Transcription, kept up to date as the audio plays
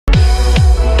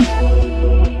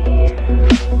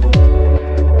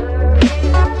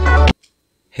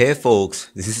Hey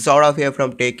folks, this is Saurav here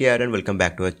from TechYard and welcome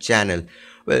back to our channel.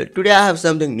 Well, today I have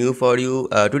something new for you.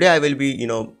 Today I will be,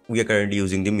 we are currently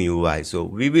using the MIUI. So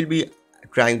we will be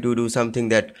trying to do something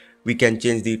that we can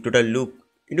change the total look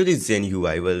into the Zen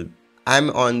UI. Well,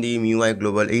 I'm on the MIUI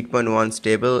Global 8.1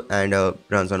 stable and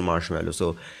runs on Marshmallow.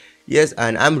 So yes,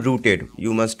 and I'm rooted.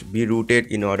 You must be rooted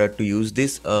in order to use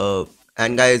this.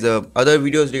 And guys, other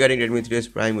videos regarding Redmi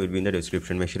 3S Prime will be in the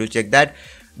description. Make sure to check that.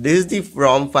 This is the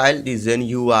ROM file, the Zen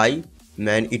UI.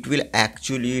 Man, it will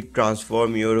actually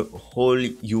transform your whole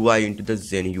UI into the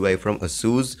Zen UI from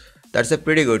Asus. That's a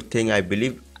pretty good thing, I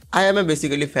believe. I am a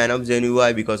basically fan of Zen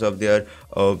UI because of their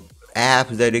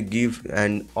apps that they give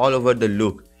and all over the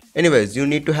look. Anyways, you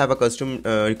need to have a custom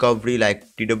recovery like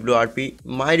TWRP.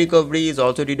 My recovery is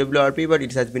also TWRP, but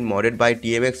it has been modded by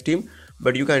TMX team.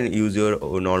 But you can use your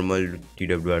normal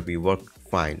TWRP, work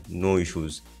fine, no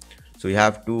issues. So you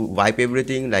have to wipe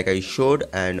everything like I showed,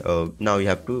 and now you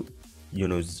have to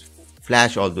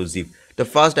flash all those zip. The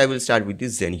first I will start with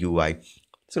this Zen UI.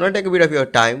 So now take a bit of your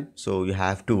time, so you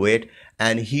have to wait,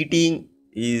 and heating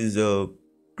is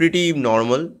pretty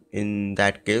normal in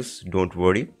that case, don't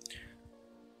worry.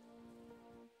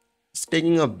 It's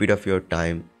taking a bit of your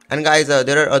time. And guys,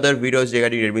 there are other videos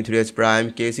regarding Redmi 3S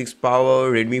Prime, K6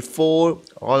 Power, Redmi 4.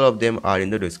 All of them are in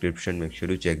the description. Make sure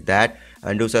to check that.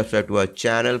 And do subscribe to our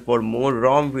channel for more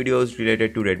ROM videos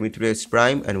related to Redmi 3S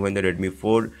Prime. And when the Redmi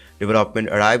 4 development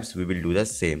arrives, we will do the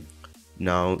same.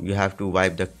 Now you have to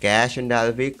wipe the cache and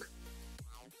Dalvik.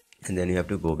 And then you have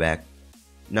to go back.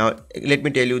 Now let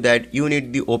me tell you that you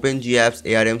need the OpenGApps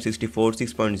ARM64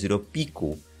 6.0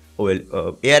 Pico. Well,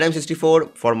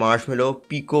 ARM64 for Marshmallow,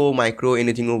 Pico, Micro,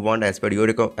 anything you want as per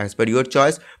your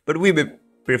choice, but we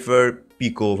prefer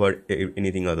Pico over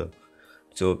anything other.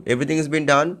 So everything has been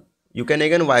done. You can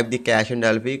again wipe the cache and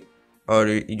Dalvik, or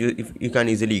if you can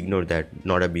easily ignore that.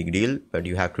 Not a big deal, but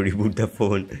you have to reboot the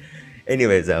phone.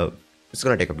 Anyways, it's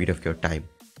gonna take a bit of your time.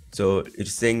 So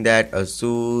it's saying that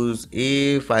Asus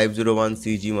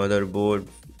A501CG motherboard.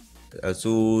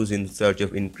 Asus in search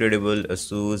of incredible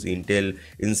Asus Intel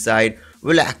inside.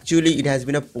 Well, actually it has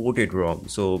been a ported ROM,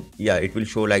 so yeah, it will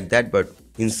show like that, but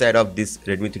inside of this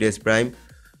Redmi 3S Prime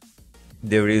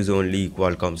there is only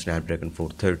Qualcomm Snapdragon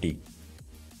 430.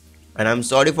 And I'm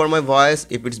sorry for my voice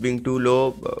if it's being too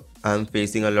low. I'm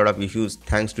facing a lot of issues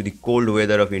thanks to the cold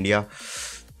weather of India.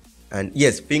 And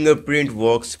yes, fingerprint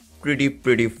works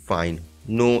pretty fine,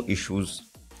 no issues.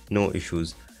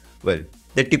 Well,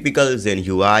 the typical Zen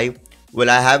UI. Well,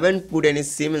 I haven't put any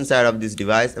SIM inside of this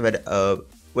device, but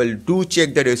well, do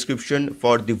check the description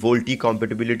for the VoLTE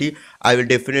compatibility. I will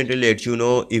definitely let you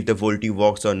know if the VoLTE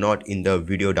works or not in the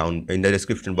video down in the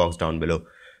description box down below.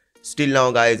 Still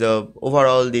now guys,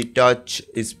 overall the touch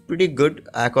is pretty good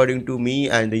according to me,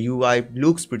 and the UI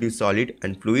looks pretty solid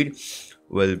and fluid.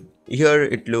 Well, here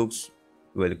it looks,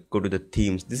 well, go to the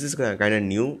themes. This is kind of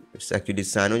new. It's actually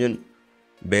Cyanogen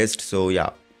based, so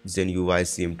yeah. Zen UI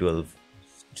CM12.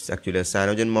 It's actually a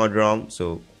Cyanogenmod ROM,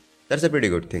 so that's a pretty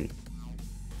good thing.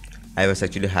 I was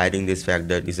actually hiding this fact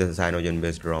that this is a Cyanogen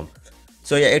based ROM.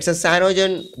 So yeah, it's a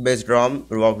Cyanogen based ROM.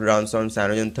 Runs on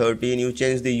Cyanogen 13. You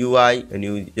change the UI and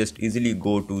you just easily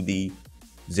go to the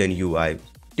Zen UI.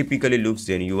 Typically looks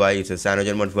Zen UI. It's a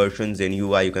Cyanogenmod version. Zen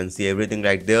UI, you can see everything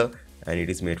right there, and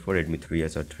it is made for Redmi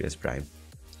 3S or 3S Prime.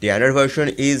 The Android version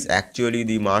is actually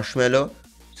the Marshmallow,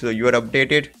 so you are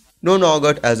updated. No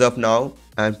Nougat as of now,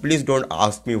 and please don't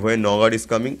ask me when Nougat is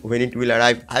coming. When it will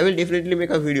arrive, I will definitely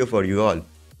make a video for you all.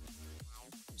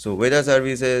 So weather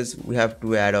services, we have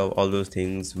to add all those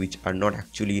things which are not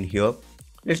actually in here.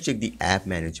 Let's check the app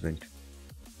management.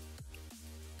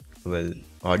 Well,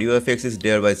 audio effects is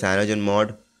there by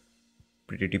Cyanogenmod,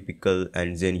 pretty typical,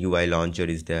 and Zen UI launcher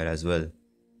is there as well.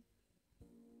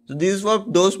 So this is for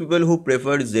those people who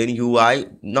prefer Zen UI,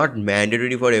 not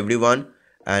mandatory for everyone.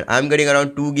 And I'm getting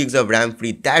around 2 gigs of RAM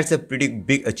free. That's a pretty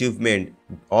big achievement,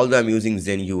 although I'm using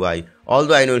Zen UI.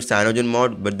 Although I know it's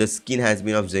Cyanogenmod, but the skin has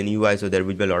been of Zen UI, so there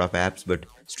will be a lot of apps, but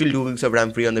still 2 gigs of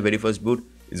RAM free on the very first boot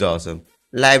is awesome.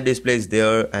 Live display is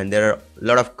there, and there are a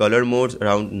lot of color modes,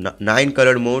 around 9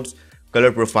 color modes,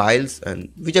 color profiles, and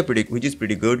which is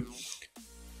pretty good.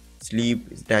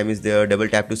 Sleep time is there, double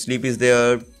tap to sleep is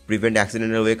there, prevent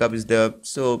accidental wake up is there.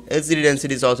 So LCD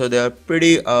density is also there.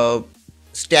 Pretty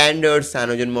standard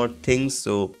Cyanogenmod things,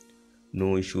 so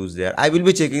no issues there. I will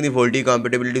be checking the VoLTE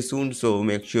compatibility soon, so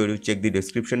make sure you check the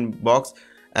description box.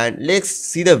 And let's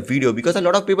see the video, because a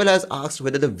lot of people has asked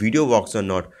whether the video works or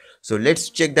not. So let's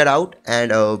check that out.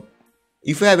 And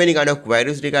if you have any kind of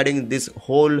queries regarding this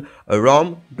whole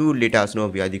ROM, do let us know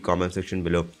via the comment section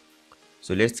below.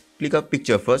 So let's click a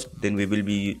picture first, then we will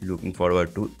be looking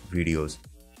forward to videos.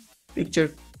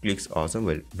 Picture clicks awesome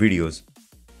videos.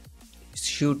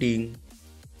 Shooting.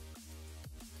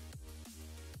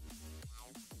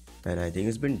 And I think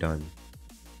it's been done.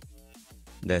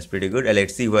 That's pretty good.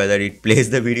 Let's see whether it plays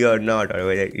the video or not, or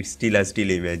whether it's still a still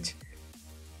image.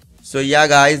 So yeah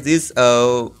guys, this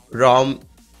ROM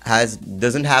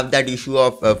doesn't have that issue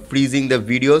of freezing the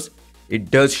videos. It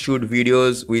does shoot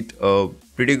videos with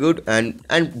pretty good, and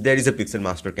there is a pixel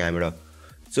master camera.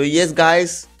 So yes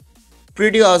guys,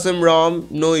 pretty awesome ROM,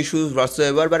 no issues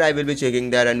whatsoever, but I will be checking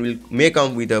that and may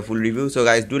come with a full review. So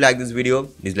guys, do like this video,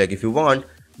 dislike if you want,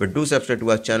 but do subscribe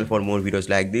to our channel for more videos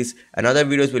like this, and other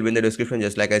videos will be in the description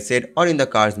just like I said, or in the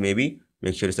cards maybe.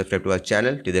 Make sure to subscribe to our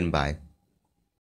channel. Till then, bye.